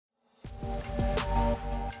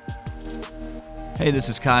Hey, this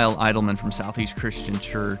is Kyle Idleman from Southeast Christian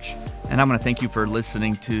Church, and I'm going to thank you for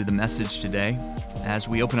listening to the message today. As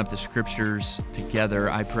we open up the scriptures together,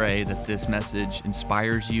 I pray that this message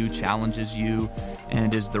inspires you, challenges you,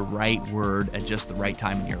 and is the right word at just the right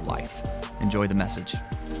time in your life. Enjoy the message.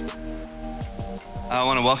 I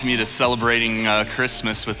want to welcome you to celebrating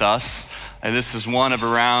Christmas with us. This is one of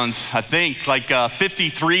around, I think,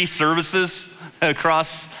 53 services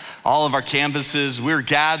across all of our campuses. We're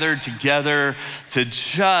gathered together to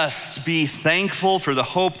just be thankful for the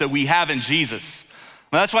hope that we have in Jesus.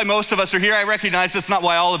 Now, that's why most of us are here. I recognize that's not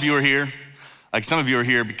why all of you are here. Like some of you are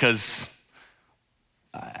here because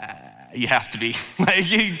you have to be.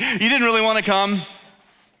 You didn't really want to come,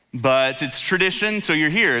 but it's tradition, so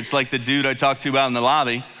you're here. It's like the dude I talked to out in the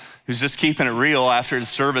lobby who's just keeping it real after the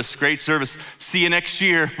service. Great service. See you next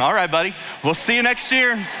year. All right, buddy. We'll see you next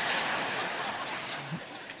year.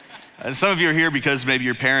 Some of you are here because maybe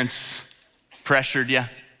your parents pressured you.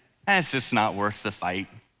 It's just not worth the fight.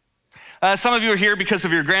 Some of you are here because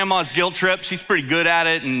of your grandma's guilt trip. She's pretty good at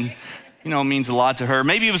it and, it means a lot to her.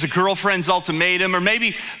 Maybe it was a girlfriend's ultimatum, or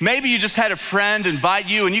maybe you just had a friend invite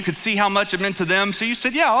you and you could see how much it meant to them. So you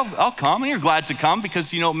said, yeah, I'll come. And you're glad to come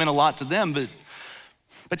because it meant a lot to them,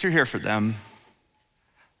 but you're here for them.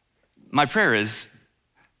 My prayer is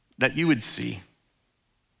that you would see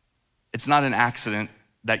it's not an accident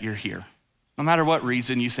that you're here, no matter what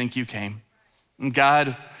reason you think you came. And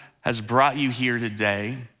God has brought you here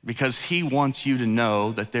today because he wants you to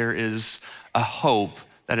know that there is a hope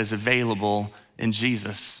that is available in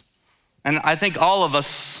Jesus. And I think all of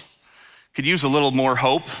us could use a little more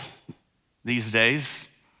hope these days.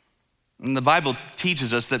 And the Bible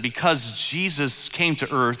teaches us that because Jesus came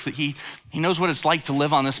to earth, that he knows what it's like to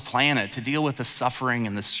live on this planet, to deal with the suffering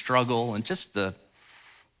and the struggle and just the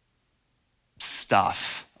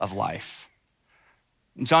stuff of life.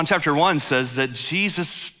 John chapter 1 says that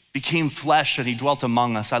Jesus became flesh and he dwelt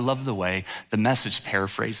among us. I love the way the Message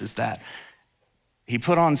paraphrases that. He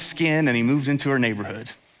put on skin and he moved into our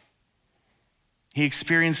neighborhood. He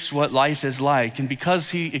experienced what life is like. And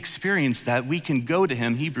because he experienced that, we can go to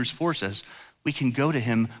him, Hebrews 4 says, we can go to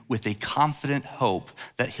him with a confident hope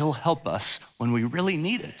that he'll help us when we really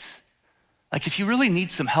need it. Like if you really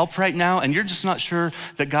need some help right now and you're just not sure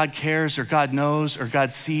that God cares or God knows or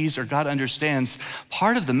God sees or God understands,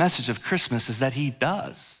 part of the message of Christmas is that he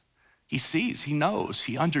does. He sees, he knows,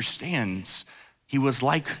 he understands. He was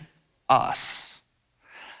like us.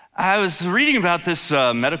 I was reading about this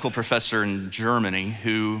medical professor in Germany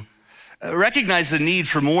who recognized the need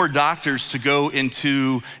for more doctors to go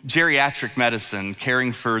into geriatric medicine,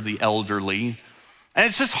 caring for the elderly. And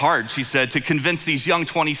it's just hard, she said, to convince these young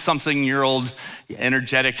 20-something-year-old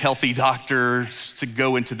energetic, healthy doctors to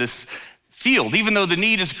go into this field. Even though the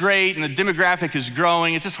need is great and the demographic is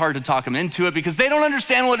growing, it's just hard to talk them into it because they don't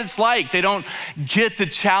understand what it's like. They don't get the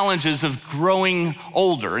challenges of growing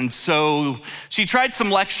older. And so she tried some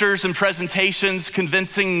lectures and presentations,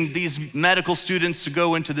 convincing these medical students to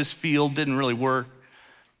go into this field. Didn't really work.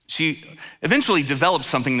 She eventually developed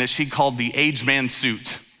something that she called the age man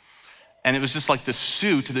suit. And it was just like this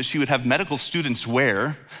suit that she would have medical students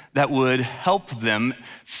wear that would help them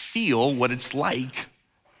feel what it's like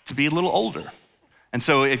to be a little older. And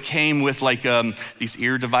so it came with these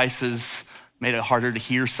ear devices, made it harder to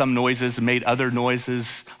hear some noises and made other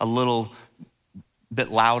noises a little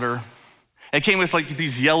bit louder. It came with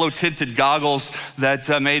these yellow tinted goggles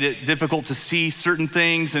that made it difficult to see certain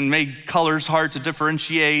things and made colors hard to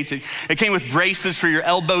differentiate. It came with braces for your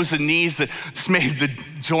elbows and knees that just made the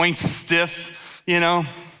joints stiff, a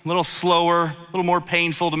little slower, a little more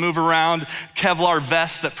painful to move around. Kevlar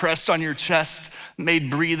vests that pressed on your chest made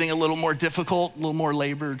breathing a little more difficult, a little more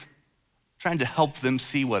labored, trying to help them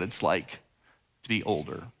see what it's like to be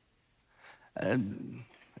older. And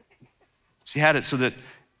she had it so that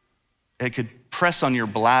it could press on your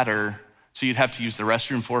bladder so you'd have to use the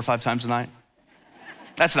restroom 4 or 5 times a night.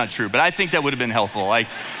 That's not true, but I think that would have been helpful.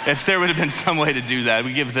 If there would have been some way to do that,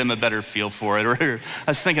 we give them a better feel for it. Or I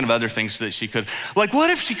was thinking of other things that she could.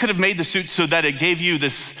 What if she could have made the suit so that it gave you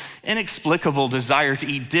this inexplicable desire to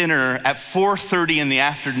eat dinner at 4:30 in the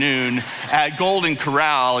afternoon at Golden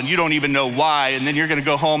Corral, and you don't even know why, and then you're gonna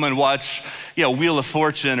go home and watch, Wheel of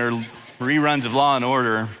Fortune or reruns of Law and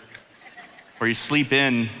Order, or you sleep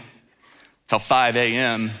in till 5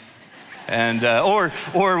 a.m. And or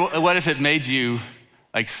what if it made you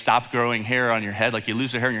stop growing hair on your head, you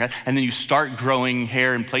lose the hair on your head, and then you start growing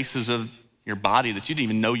hair in places of your body that you didn't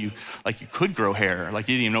even know you could grow hair, you didn't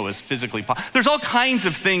even know it was physically possible. There's all kinds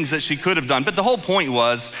of things that she could have done, but the whole point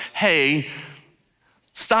was, hey,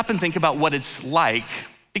 stop and think about what it's like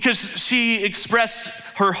because she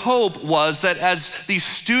expressed her hope was that as these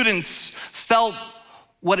students felt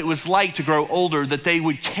what it was like to grow older, that they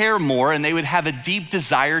would care more and they would have a deep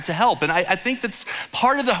desire to help. And I think that's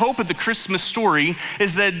part of the hope of the Christmas story,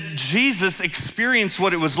 is that Jesus experienced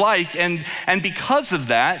what it was like, and because of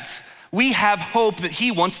that, we have hope that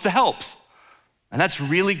he wants to help. And that's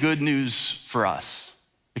really good news for us,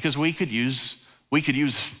 because we could use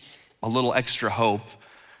a little extra hope.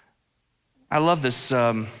 I love this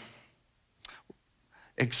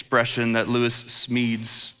expression that Lewis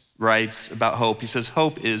Smedes writes about hope. He says,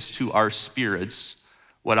 hope is to our spirits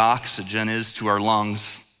what oxygen is to our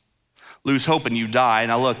lungs. Lose hope and you die.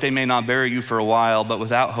 Now look, they may not bury you for a while, but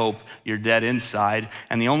without hope, you're dead inside.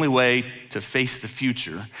 And the only way to face the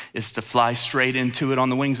future is to fly straight into it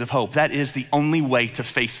on the wings of hope. That is the only way to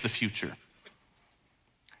face the future.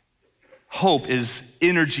 Hope is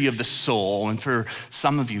energy of the soul. And for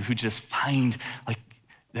some of you who just find like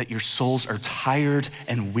that your souls are tired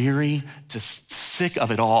and weary, just sick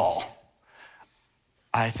of it all,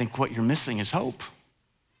 I think what you're missing is hope.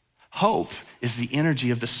 Hope is the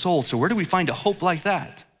energy of the soul. So where do we find a hope like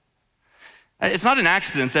that? It's not an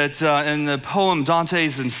accident that in the poem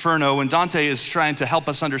Dante's Inferno, when Dante is trying to help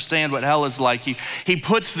us understand what hell is like, he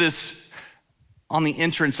puts this on the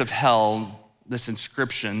entrance of hell, this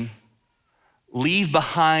inscription: leave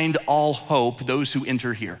behind all hope those who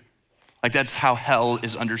enter here. Like that's how hell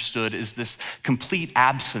is understood, is this complete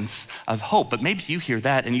absence of hope. But maybe you hear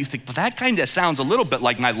that and you think, well, that kind of sounds a little bit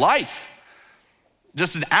like my life.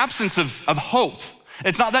 Just an absence of hope.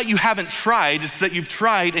 It's not that you haven't tried, it's that you've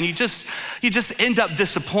tried and you just end up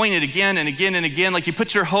disappointed again and again and again. Like you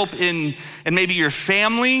put your hope in maybe your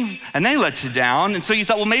family and they let you down. And so you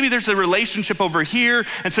thought, well, maybe there's a relationship over here.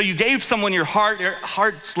 And so you gave someone your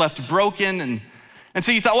heart's left broken. And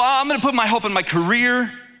so you thought, well, I'm gonna put my hope in my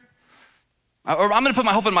career, or I'm gonna put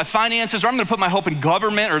my hope in my finances, or I'm gonna put my hope in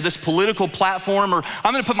government or this political platform, or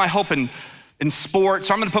I'm gonna put my hope in sports,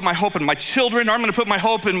 or I'm gonna put my hope in my children, or I'm gonna put my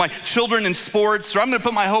hope in my children in sports, or I'm gonna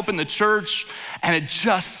put my hope in the church. And it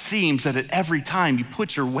just seems that at every time you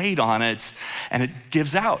put your weight on it and it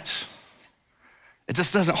gives out. It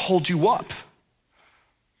just doesn't hold you up.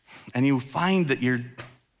 And you find that you're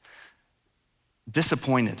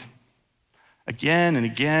disappointed again and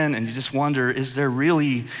again, and you just wonder, is there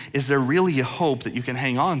really a hope that you can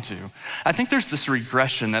hang on to? I think there's this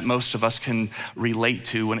regression that most of us can relate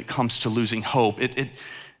to when it comes to losing hope. It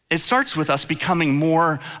starts with us becoming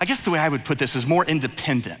more, I guess the way I would put this is more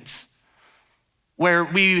independent, where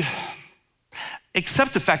we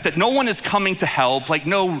accept the fact that no one is coming to help, like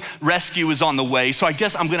no rescue is on the way, so I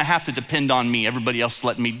guess I'm gonna have to depend on me. Everybody else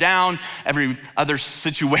let me down. Every other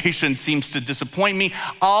situation seems to disappoint me.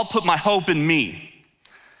 I'll put my hope in me.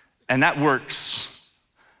 And that works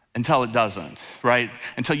until it doesn't, right?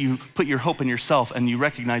 Until you put your hope in yourself and you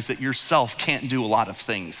recognize that yourself can't do a lot of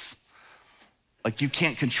things. Like you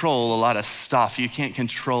can't control a lot of stuff. You can't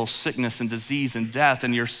control sickness and disease and death,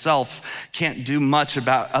 and yourself can't do much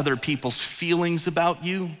about other people's feelings about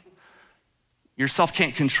you. Yourself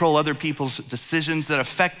can't control other people's decisions that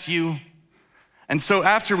affect you. And so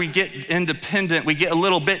after we get independent, we get a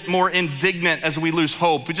little bit more indignant as we lose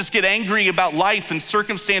hope. We just get angry about life and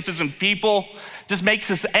circumstances and people. It just makes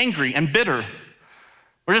us angry and bitter.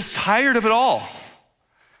 We're just tired of it all.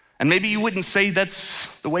 And maybe you wouldn't say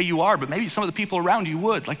that's the way you are, but maybe some of the people around you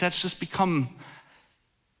would. Like that's just become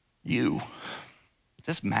you,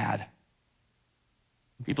 just mad.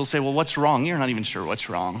 People say, well, what's wrong? You're not even sure what's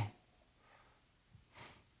wrong.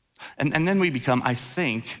 And then we become, I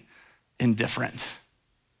think, indifferent.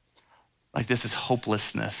 Like this is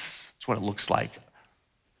hopelessness. It's what it looks like.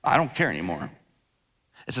 I don't care anymore.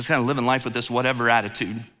 It's just kind of living life with this whatever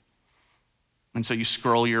attitude. And so you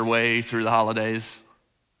scroll your way through the holidays.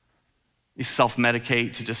 You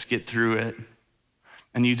self-medicate to just get through it.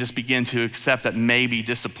 And you just begin to accept that maybe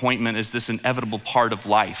disappointment is this inevitable part of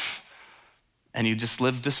life. And you just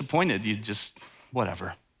live disappointed. You just,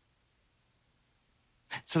 whatever.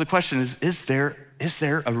 So the question is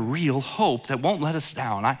there a real hope that won't let us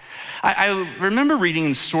down? I remember reading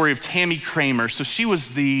the story of Tammy Kramer. So she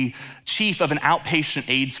was the chief of an outpatient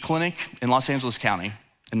AIDS clinic in Los Angeles County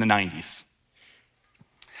in the 90s.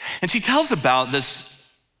 And she tells about this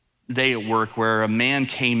day at work where a man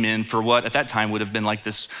came in for what at that time would have been like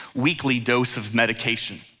this weekly dose of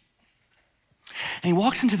medication. And he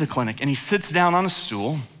walks into the clinic and he sits down on a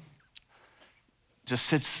stool, just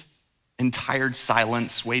sits in tired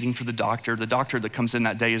silence, waiting for the doctor. The doctor that comes in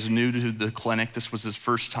that day is new to the clinic. This was his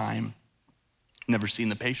first time, never seen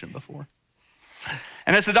the patient before.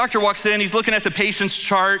 And as the doctor walks in, he's looking at the patient's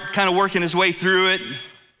chart, kind of working his way through it.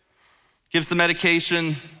 gives the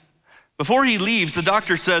medication. Before he leaves, the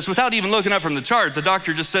doctor says, without even looking up from the chart, the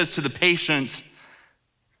doctor just says to the patient,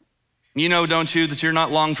 you know, don't you, that you're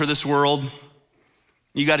not long for this world?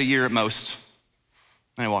 You got a year at most.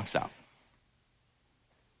 And he walks out.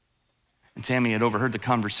 And Tammy had overheard the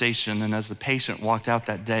conversation, and as the patient walked out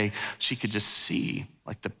that day, she could just see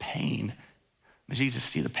like the pain. She could just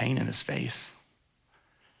see the pain in his face.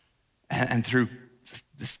 And through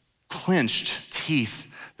this clenched teeth,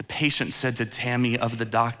 the patient said to Tammy of the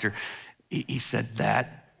doctor, he said,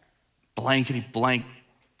 that blankety blank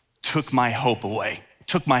took my hope away,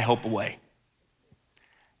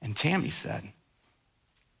 And Tammy said,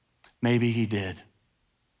 maybe he did.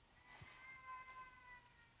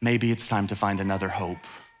 Maybe it's time to find another hope.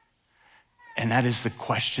 And that is the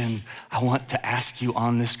question I want to ask you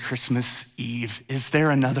on this Christmas Eve. Is there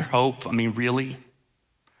another hope? I mean, really?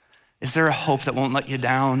 Is there a hope that won't let you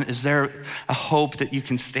down? Is there a hope that you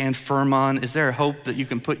can stand firm on? Is there a hope that you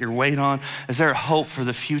can put your weight on? Is there a hope for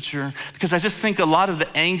the future? Because I just think a lot of the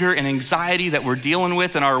anger and anxiety that we're dealing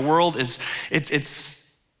with in our world it's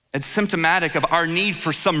symptomatic of our need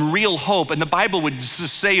for some real hope. And the Bible would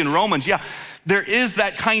just say in Romans, there is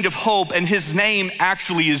that kind of hope, and his name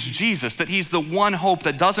actually is Jesus, that he's the one hope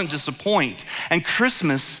that doesn't disappoint. And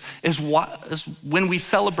Christmas is when we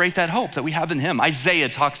celebrate that hope that we have in him. Isaiah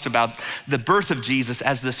talks about the birth of Jesus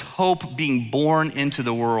as this hope being born into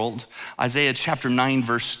the world. Isaiah chapter 9,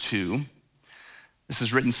 verse 2. This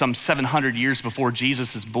is written some 700 years before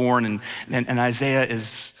Jesus is born, and Isaiah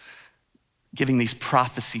is giving these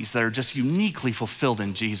prophecies that are just uniquely fulfilled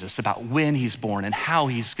in Jesus about when he's born and how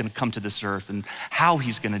he's gonna come to this earth and how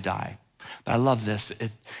he's gonna die. But I love this.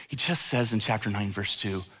 He just says in chapter 9, verse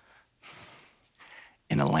 2,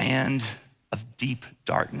 in a land of deep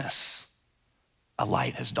darkness, a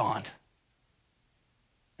light has dawned.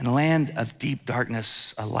 In a land of deep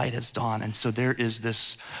darkness, a light has dawned. And so there is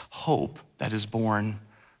this hope that is born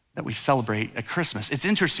that we celebrate at Christmas. It's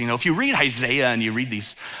interesting, though, if you read Isaiah and you read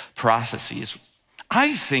these prophecies,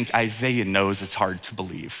 I think Isaiah knows it's hard to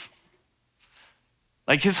believe.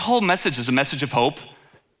 Like his whole message is a message of hope.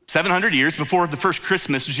 700 years before the first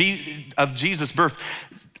Christmas of Jesus' birth,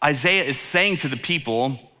 Isaiah is saying to the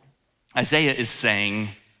people,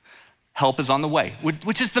 help is on the way,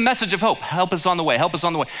 which is the message of hope. Help is on the way, help is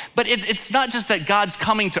on the way. But it's not just that God's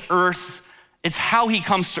coming to earth, it's how he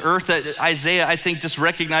comes to earth that Isaiah, I think, just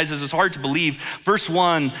recognizes is hard to believe. Verse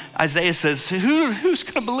 1, Isaiah says, who's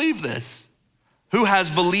gonna believe this? Who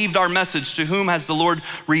has believed our message? To whom has the Lord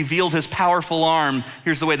revealed his powerful arm?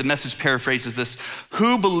 Here's the way the message paraphrases this.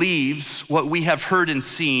 Who believes what we have heard and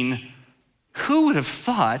seen? Who would have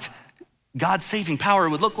thought God's saving power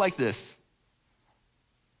would look like this?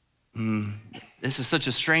 This is such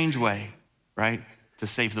a strange way, right, to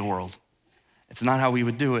save the world. It's not how we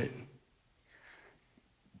would do it.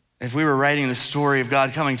 If we were writing the story of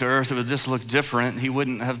God coming to earth, it would just look different. He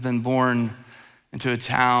wouldn't have been born into a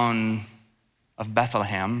town of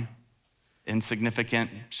Bethlehem,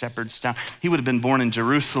 insignificant shepherd's town. He would have been born in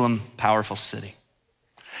Jerusalem, powerful city.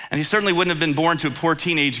 And he certainly wouldn't have been born to a poor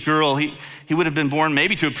teenage girl. He would have been born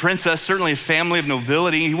maybe to a princess, certainly a family of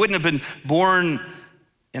nobility. He wouldn't have been born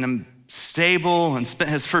in a stable and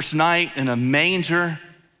spent his first night in a manger.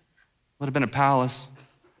 Would have been a palace.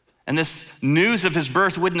 And this news of his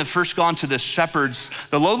birth wouldn't have first gone to the shepherds,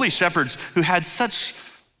 the lowly shepherds who had such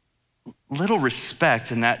little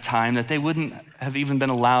respect in that time that they wouldn't have even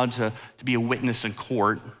been allowed to be a witness in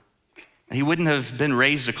court. He wouldn't have been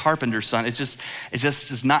raised a carpenter's son. It just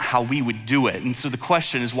is not how we would do it. And so the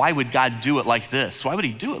question is, why would God do it like this? Why would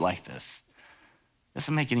he do it like this? It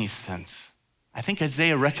doesn't make any sense. I think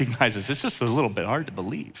Isaiah recognizes it's just a little bit hard to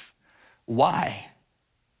believe. Why?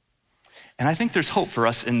 And I think there's hope for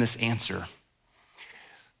us in this answer.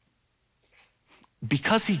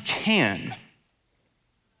 Because he can.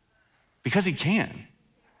 Because he can.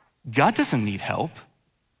 God doesn't need help.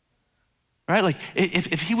 Right? Like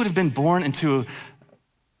if he would have been born into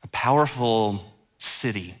a powerful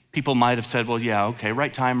city, people might have said, well, yeah, okay,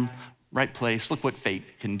 right time, right place, look what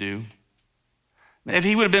fate can do. If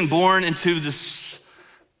he would have been born into this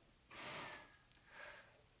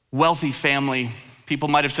wealthy family, people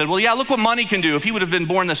might have said, well, yeah, look what money can do. If he would have been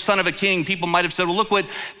born the son of a king, people might have said, well, look what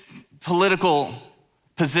political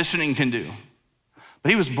positioning can do.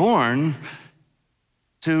 But he was born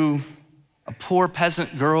to a poor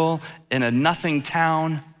peasant girl in a nothing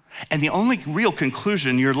town. And the only real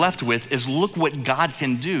conclusion you're left with is look what God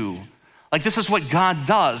can do. Like this is what God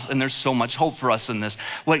does, and there's so much hope for us in this.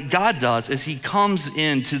 What God does is he comes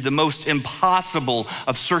into the most impossible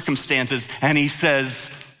of circumstances and he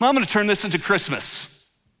says, well, I'm gonna turn this into Christmas.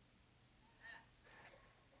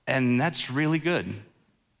 And that's really good.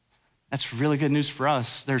 That's really good news for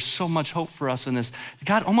us. There's so much hope for us in this.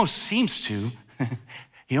 God almost seems to,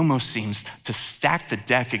 he almost seems to stack the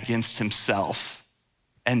deck against himself.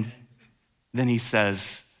 And then he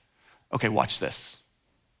says, okay, watch this.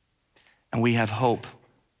 And we have hope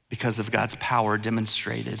because of God's power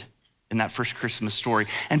demonstrated in that first Christmas story.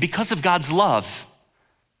 And because of God's love,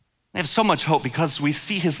 we have so much hope because we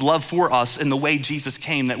see his love for us in the way Jesus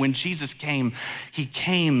came, that when Jesus came, he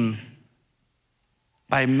came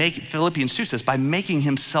by Philippians 2 says, by making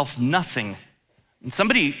himself nothing. And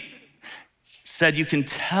somebody said you can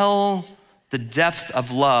tell the depth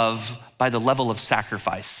of love by the level of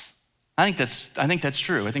sacrifice. I think that's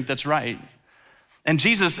true. I think that's right. And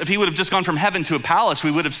Jesus, if he would have just gone from heaven to a palace,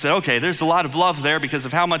 we would have said, okay, there's a lot of love there because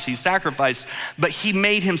of how much he sacrificed, but he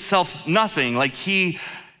made himself nothing. Like he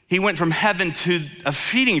went from heaven to a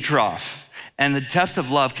feeding trough, and the depth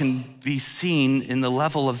of love can be seen in the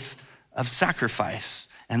level of sacrifice.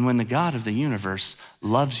 And when the God of the universe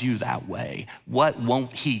loves you that way, what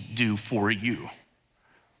won't he do for you?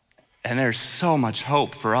 And there's so much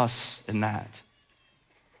hope for us in that.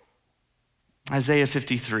 Isaiah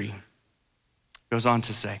 53 goes on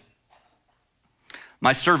to say,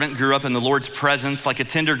 my servant grew up in the Lord's presence like a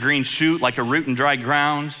tender green shoot, like a root in dry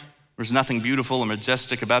ground. There's nothing beautiful or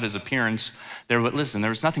majestic about his appearance. There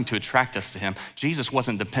was nothing to attract us to him. Jesus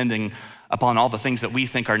wasn't depending upon all the things that we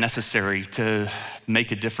think are necessary to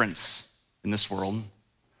make a difference in this world.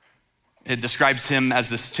 It describes him as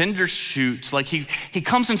this tender shoot. Like he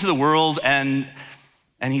comes into the world and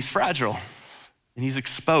he's fragile, and he's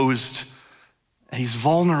exposed, and he's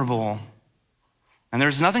vulnerable. And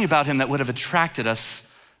there's nothing about him that would have attracted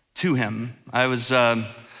us to him. I was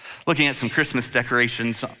looking at some Christmas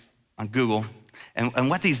decorations on Google, and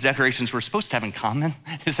what these decorations were supposed to have in common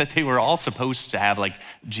is that they were all supposed to have like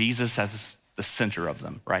Jesus as the center of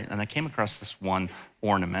them, right? And I came across this one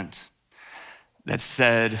ornament that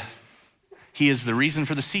said, he is the reason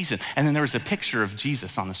for the season. And then there was a picture of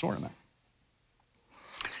Jesus on this ornament.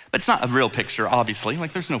 But it's not a real picture, obviously.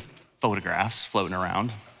 Like there's no photographs floating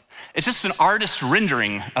around. It's just an artist's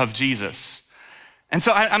rendering of Jesus. And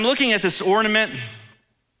so I'm looking at this ornament,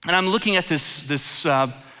 and I'm looking at this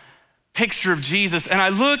picture of Jesus, and I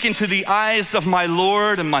look into the eyes of my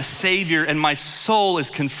Lord and my Savior, and my soul is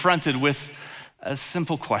confronted with a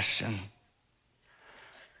simple question.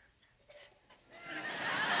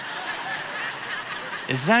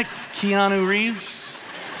 Is that Keanu Reeves?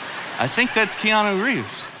 I think that's Keanu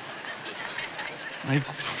Reeves. Like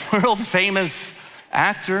world famous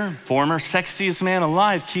actor, former sexiest man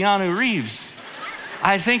alive, Keanu Reeves.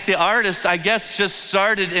 I think the artist, I guess, just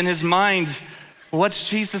started in his mind, what's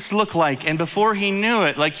Jesus look like? And before he knew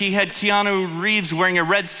it, like he had Keanu Reeves wearing a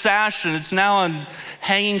red sash, and it's now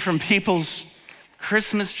hanging from people's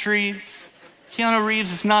Christmas trees. Keanu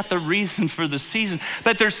Reeves is not the reason for the season,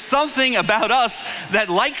 but there's something about us that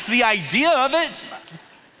likes the idea of it,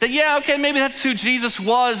 that yeah, okay, maybe that's who Jesus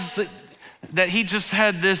was, that he just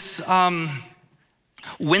had this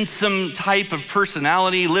winsome type of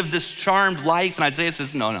personality, lived this charmed life. And Isaiah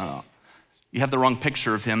says, no, you have the wrong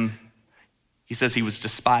picture of him. He says he was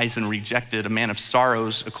despised and rejected, a man of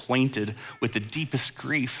sorrows, acquainted with the deepest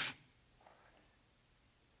grief.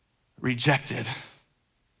 Rejected.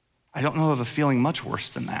 I don't know of a feeling much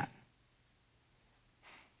worse than that.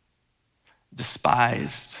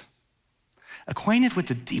 Despised. Acquainted with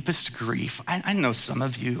the deepest grief. I know some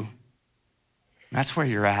of you. That's where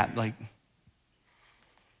you're at. Like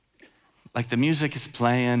the music is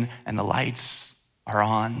playing and the lights are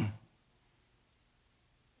on.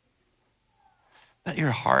 But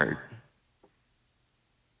your heart,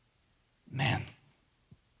 man,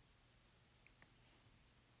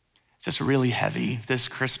 it's just really heavy this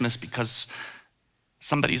Christmas because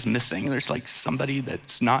somebody's missing. There's like somebody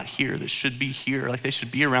that's not here that should be here, like they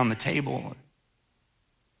should be around the table.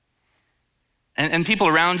 And people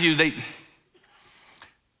around you,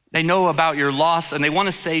 they know about your loss and they want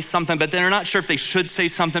to say something, but they're not sure if they should say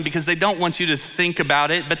something because they don't want you to think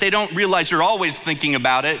about it, but they don't realize you're always thinking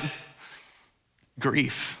about it.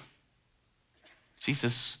 Grief.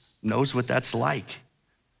 Jesus knows what that's like.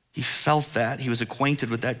 He felt that. He was acquainted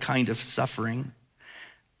with that kind of suffering.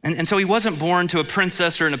 And so he wasn't born to a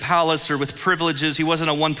princess or in a palace or with privileges. He wasn't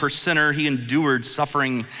a one percenter. He endured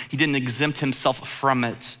suffering. He didn't exempt himself from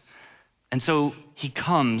it. And so he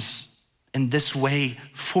comes in this way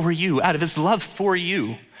for you, out of his love for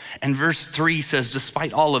you. And verse 3 says,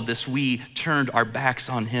 despite all of this, we turned our backs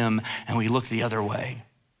on him and we looked the other way.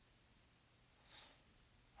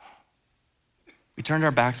 We turned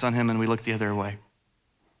our backs on him and we looked the other way.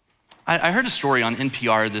 I heard a story on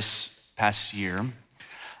NPR this past year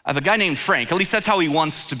I have a guy named Frank, at least that's how he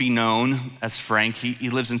wants to be known, as Frank. He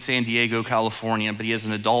lives in San Diego, California, but he has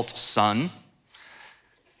an adult son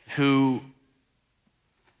who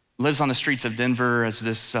lives on the streets of Denver as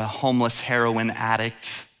this homeless heroin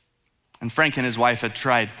addict. And Frank and his wife have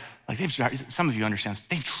tried, some of you understand,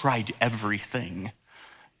 they've tried everything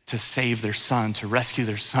to save their son, to rescue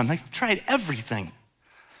their son. They've tried everything.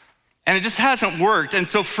 And it just hasn't worked. And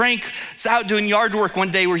so Frank is out doing yard work one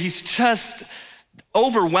day where he's just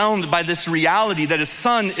overwhelmed by this reality that his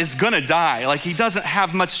son is gonna die. Like, he doesn't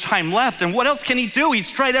have much time left. And what else can he do? He's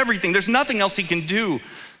tried everything. There's nothing else he can do.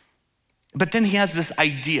 But then he has this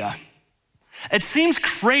idea. It seems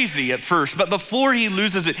crazy at first, but before he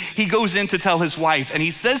loses it, he goes in to tell his wife, and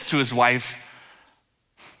he says to his wife,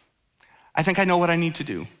 I think I know what I need to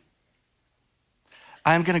do.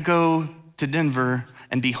 I'm gonna go to Denver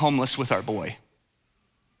and be homeless with our boy.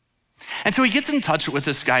 And so he gets in touch with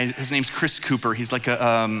this guy. His name's Chris Cooper. He's like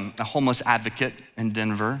a homeless advocate in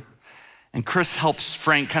Denver. And Chris helps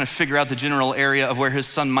Frank kind of figure out the general area of where his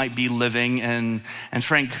son might be living. And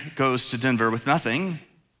Frank goes to Denver with nothing,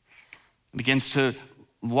 begins to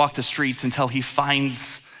walk the streets until he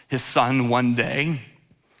finds his son one day.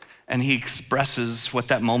 And he expresses what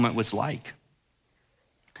that moment was like.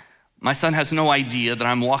 My son has no idea that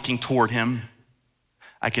I'm walking toward him.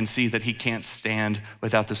 I can see that he can't stand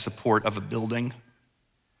without the support of a building.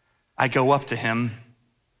 I go up to him.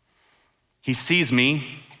 He sees me.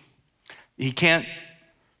 He can't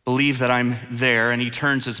believe that I'm there, and he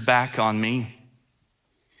turns his back on me.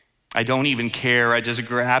 I don't even care. I just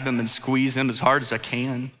grab him and squeeze him as hard as I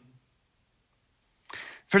can.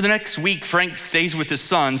 For the next week, Frank stays with his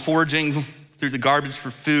son, foraging through the garbage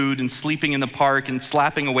for food and sleeping in the park and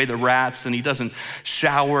slapping away the rats, and he doesn't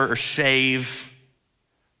shower or shave.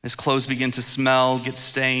 His clothes begin to smell, get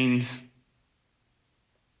stained.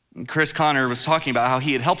 And Chris Connor was talking about how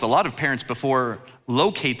he had helped a lot of parents before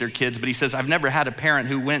locate their kids, but he says, I've never had a parent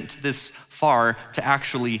who went this far to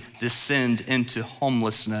actually descend into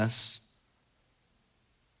homelessness.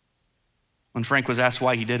 When Frank was asked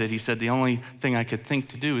why he did it, he said, the only thing I could think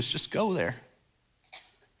to do is just go there.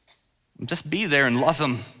 Just be there and love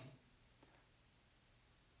him.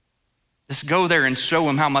 Just go there and show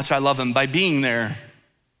him how much I love him by being there.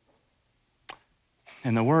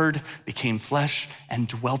 And the Word became flesh and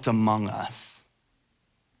dwelt among us.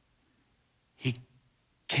 He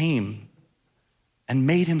came and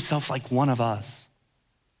made himself like one of us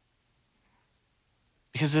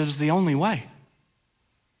because it was the only way.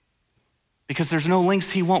 Because there's no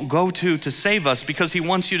lengths he won't go to save us, because he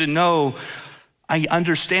wants you to know, I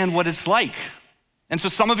understand what it's like. And so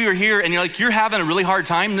some of you are here and you're having a really hard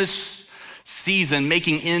time this season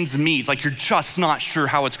making ends meet, like you're just not sure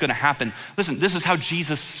how it's gonna happen. Listen, this is how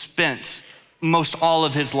Jesus spent most all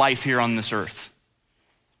of his life here on this earth.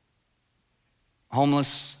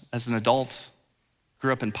 Homeless as an adult,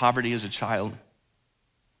 grew up in poverty as a child.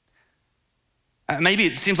 Maybe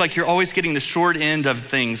it seems like you're always getting the short end of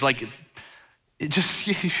things, like it's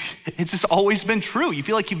just always been true. You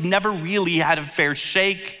feel like you've never really had a fair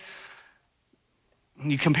shake.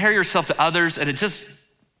 You compare yourself to others and it just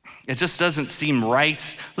doesn't seem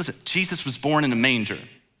right. Listen, Jesus was born in a manger.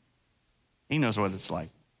 He knows what it's like.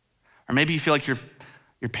 Or maybe you feel like your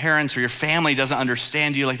parents or your family doesn't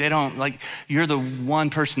understand you, like you're the one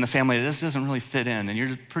person in the family that this doesn't really fit in, and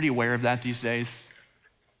you're pretty aware of that these days.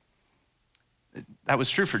 That was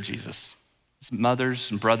true for Jesus. His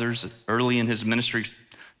mothers and brothers early in his ministry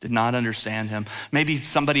did not understand him. Maybe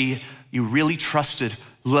somebody you really trusted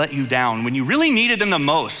let you down when you really needed them the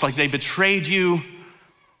most, like they betrayed you.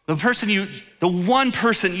 The one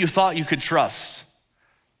person you thought you could trust,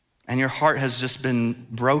 and your heart has just been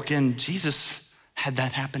broken. Jesus had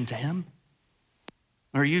that happen to him.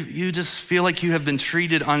 Or you just feel like you have been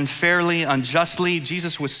treated unfairly, unjustly.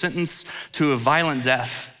 Jesus was sentenced to a violent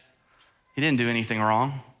death. He didn't do anything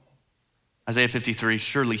wrong. Isaiah 53,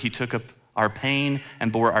 surely he took up our pain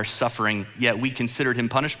and bore our suffering, yet we considered him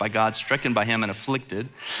punished by God, stricken by him and afflicted.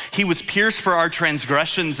 He was pierced for our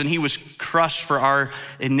transgressions and he was crushed for our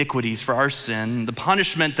iniquities, for our sin. The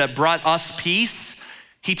punishment that brought us peace,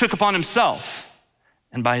 he took upon himself,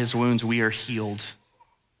 and by his wounds we are healed.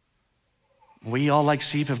 We all like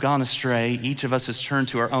sheep have gone astray. Each of us has turned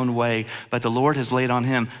to our own way, but the Lord has laid on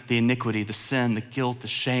him the iniquity, the sin, the guilt, the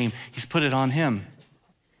shame. He's put it on him.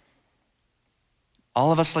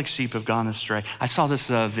 All of us like sheep have gone astray. I saw this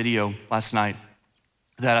video last night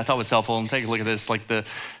that I thought was helpful. And take a look at this.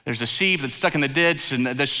 There's a sheep that's stuck in the ditch, and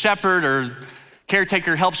the shepherd or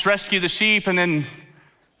caretaker helps rescue the sheep, and then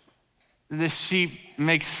the sheep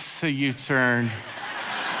makes a U-turn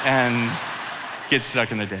and gets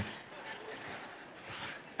stuck in the ditch.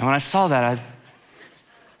 And when I saw that, I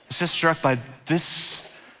was just struck by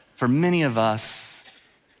this, for many of us,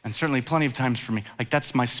 and certainly plenty of times for me, like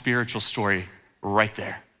that's my spiritual story right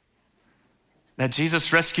there. That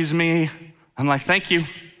Jesus rescues me, I'm like, thank you.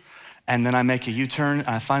 And then I make a U-turn and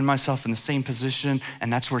I find myself in the same position,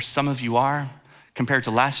 and that's where some of you are. Compared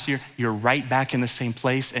to last year, you're right back in the same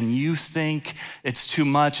place, and you think it's too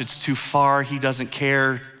much, it's too far, he doesn't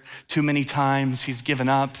care, too many times he's given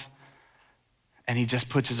up, and he just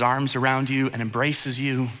puts his arms around you and embraces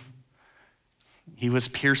you. He was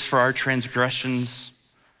pierced for our transgressions.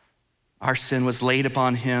 Our sin was laid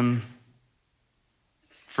upon him.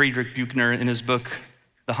 Friedrich Buechner, in his book,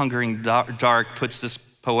 The Hungering Dark, puts this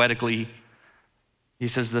poetically. He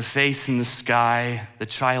says, the face in the sky, the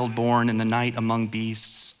child born in the night among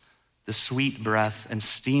beasts, the sweet breath and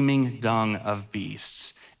steaming dung of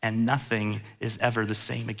beasts, and nothing is ever the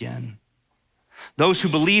same again. Those who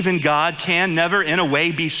believe in God can never, in a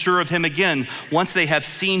way, be sure of him again. Once they have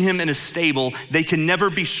seen him in a stable, they can never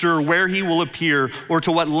be sure where he will appear, or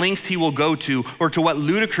to what lengths he will go to, or to what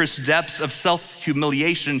ludicrous depths of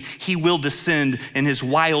self-humiliation he will descend in his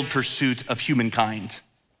wild pursuit of humankind.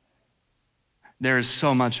 There is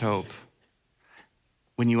so much hope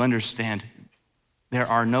when you understand there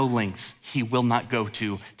are no lengths he will not go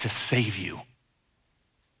to save you,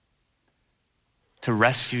 to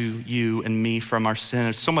rescue you and me from our sin.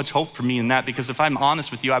 There's so much hope for me in that, because if I'm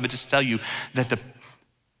honest with you, I would just tell you that the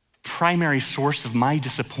primary source of my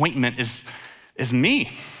disappointment is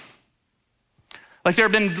me. Like there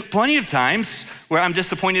have been plenty of times where I'm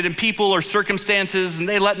disappointed in people or circumstances and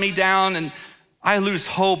they let me down and I lose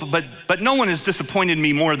hope, but no one has disappointed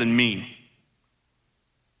me more than me.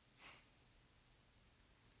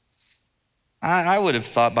 I would have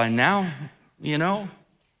thought by now,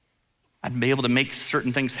 I'd be able to make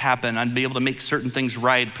certain things happen. I'd be able to make certain things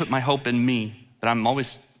right, put my hope in me, but I'm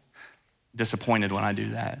always disappointed when I do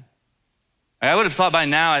that. I would have thought by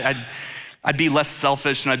now I'd be less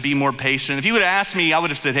selfish and I'd be more patient. If you would have asked me, I would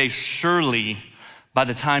have said, hey, surely by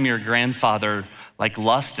the time your grandfather, like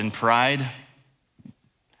lust and pride,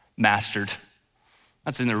 mastered.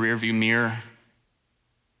 That's in the rearview mirror.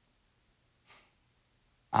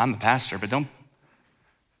 I'm a pastor, but don't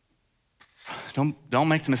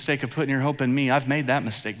make the mistake of putting your hope in me. I've made that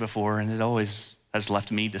mistake before, and it always has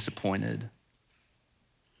left me disappointed.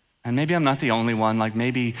 And maybe I'm not the only one. Like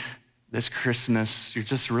maybe this Christmas, you're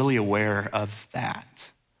just really aware of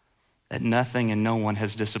that nothing and no one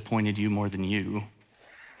has disappointed you more than you.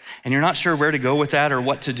 And you're not sure where to go with that or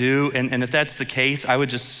what to do. And if that's the case, I would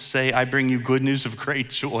just say, I bring you good news of great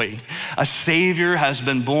joy. A Savior has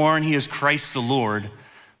been born. He is Christ the Lord.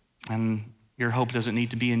 And your hope doesn't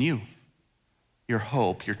need to be in you. Your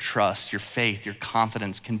hope, your trust, your faith, your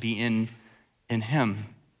confidence can be in him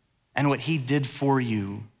and what he did for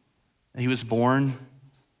you. That he was born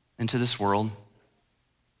into this world,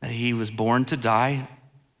 that he was born to die,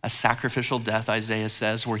 a sacrificial death, Isaiah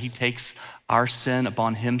says, where he takes our sin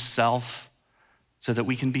upon himself so that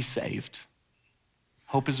we can be saved.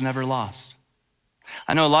 Hope is never lost.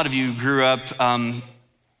 I know a lot of you grew up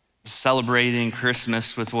celebrating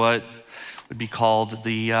Christmas with what would be called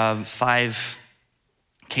the 5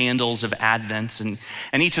 candles of Advent, and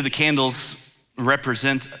each of the candles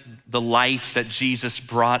represent the light that Jesus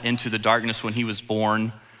brought into the darkness when he was born.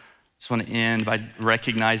 I just want to end by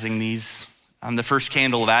recognizing these. The first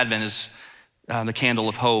candle of Advent is the candle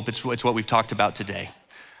of hope. It's what we've talked about today,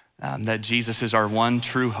 that Jesus is our one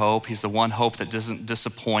true hope. He's the one hope that doesn't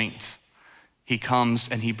disappoint. He comes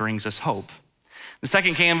and he brings us hope. The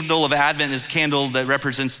second candle of Advent is a candle that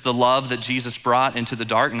represents the love that Jesus brought into the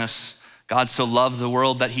darkness. God so loved the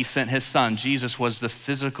world that he sent his son. Jesus was the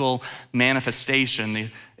physical manifestation, the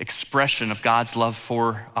expression of God's love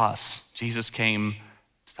for us. Jesus came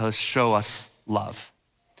to show us love.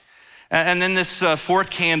 And then this fourth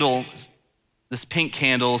candle, this pink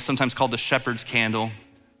candle, sometimes called the shepherd's candle,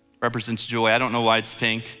 represents joy. I don't know why it's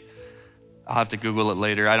pink. I'll have to Google it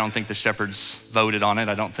later. I don't think the shepherds voted on it.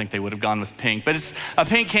 I don't think they would have gone with pink. But it's a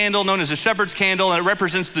pink candle known as a shepherd's candle, and it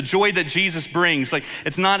represents the joy that Jesus brings. Like,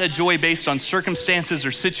 it's not a joy based on circumstances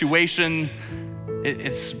or situation.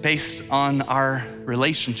 It's based on our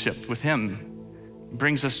relationship with him. It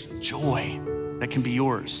brings us joy that can be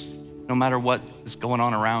yours, no matter what is going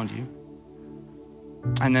on around you.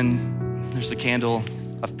 And then there's the candle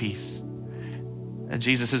of peace.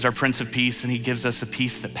 Jesus is our Prince of Peace, and he gives us a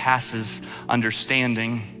peace that passes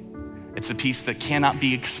understanding. It's a peace that cannot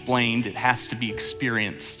be explained. It has to be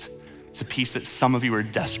experienced. It's a peace that some of you are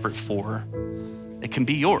desperate for. It can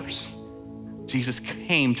be yours. Jesus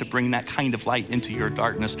came to bring that kind of light into your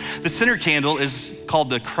darkness. The center candle is called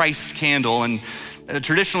the Christ candle, and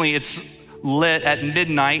Traditionally, it's lit at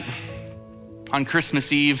midnight on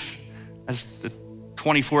Christmas Eve as the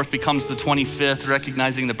 24th becomes the 25th,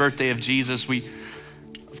 recognizing the birthday of Jesus.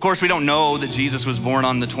 Of course, we don't know that Jesus was born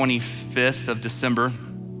on the 25th of December.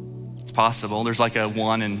 It's possible. There's like a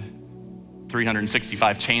 1 in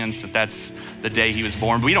 365 chance that that's the day he was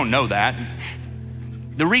born, but we don't know that.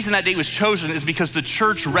 The reason that date was chosen is because the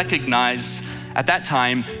church recognized at that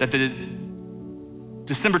time that the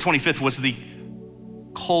December 25th was the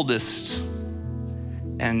coldest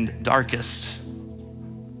and darkest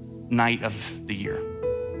night of the year.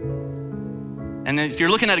 And if you're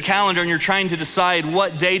looking at a calendar and you're trying to decide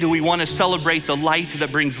what day do we want to celebrate the light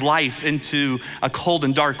that brings life into a cold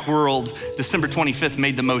and dark world, December 25th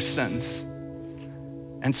made the most sense.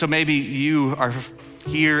 And so maybe you are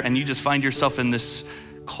here and you just find yourself in this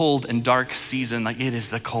cold and dark season, like it is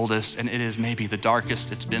the coldest and it is maybe the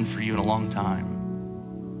darkest it's been for you in a long time.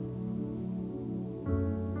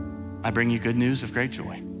 I bring you good news of great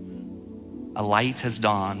joy. A light has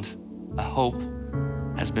dawned, a hope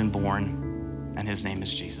has been born, and his name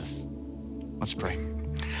is Jesus. Let's pray.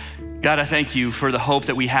 God, I thank you for the hope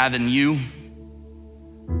that we have in you.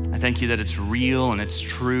 I thank you that it's real and it's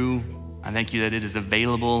true. I thank you that it is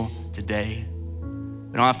available today.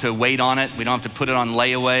 We don't have to wait on it. We don't have to put it on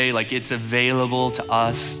layaway. Like it's available to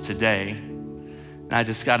us today. And I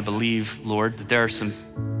just gotta believe, Lord, that there are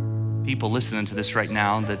some people listening to this right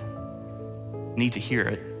now that need to hear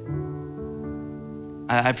it.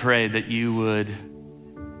 I pray that you would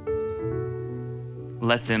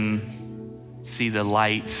let them see the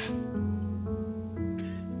light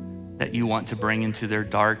that you want to bring into their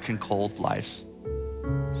dark and cold lives.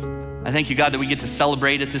 I thank you, God, that we get to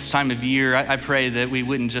celebrate at this time of year. I pray that we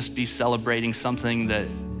wouldn't just be celebrating something that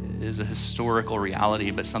is a historical reality,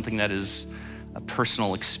 but something that is a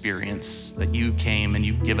personal experience, that you came and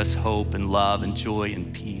you give us hope and love and joy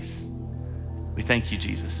and peace. We thank you,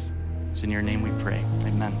 Jesus. It's in your name we pray,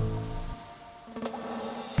 amen.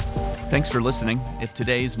 Thanks for listening. If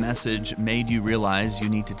today's message made you realize you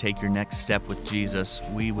need to take your next step with Jesus,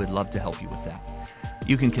 we would love to help you with that.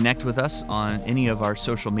 You can connect with us on any of our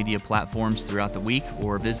social media platforms throughout the week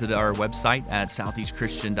or visit our website at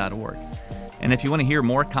southeastchristian.org. And if you want to hear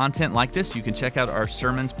more content like this, you can check out our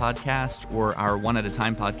Sermons podcast or our One at a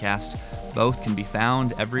Time podcast. Both can be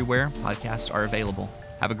found everywhere podcasts are available.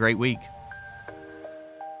 Have a great week.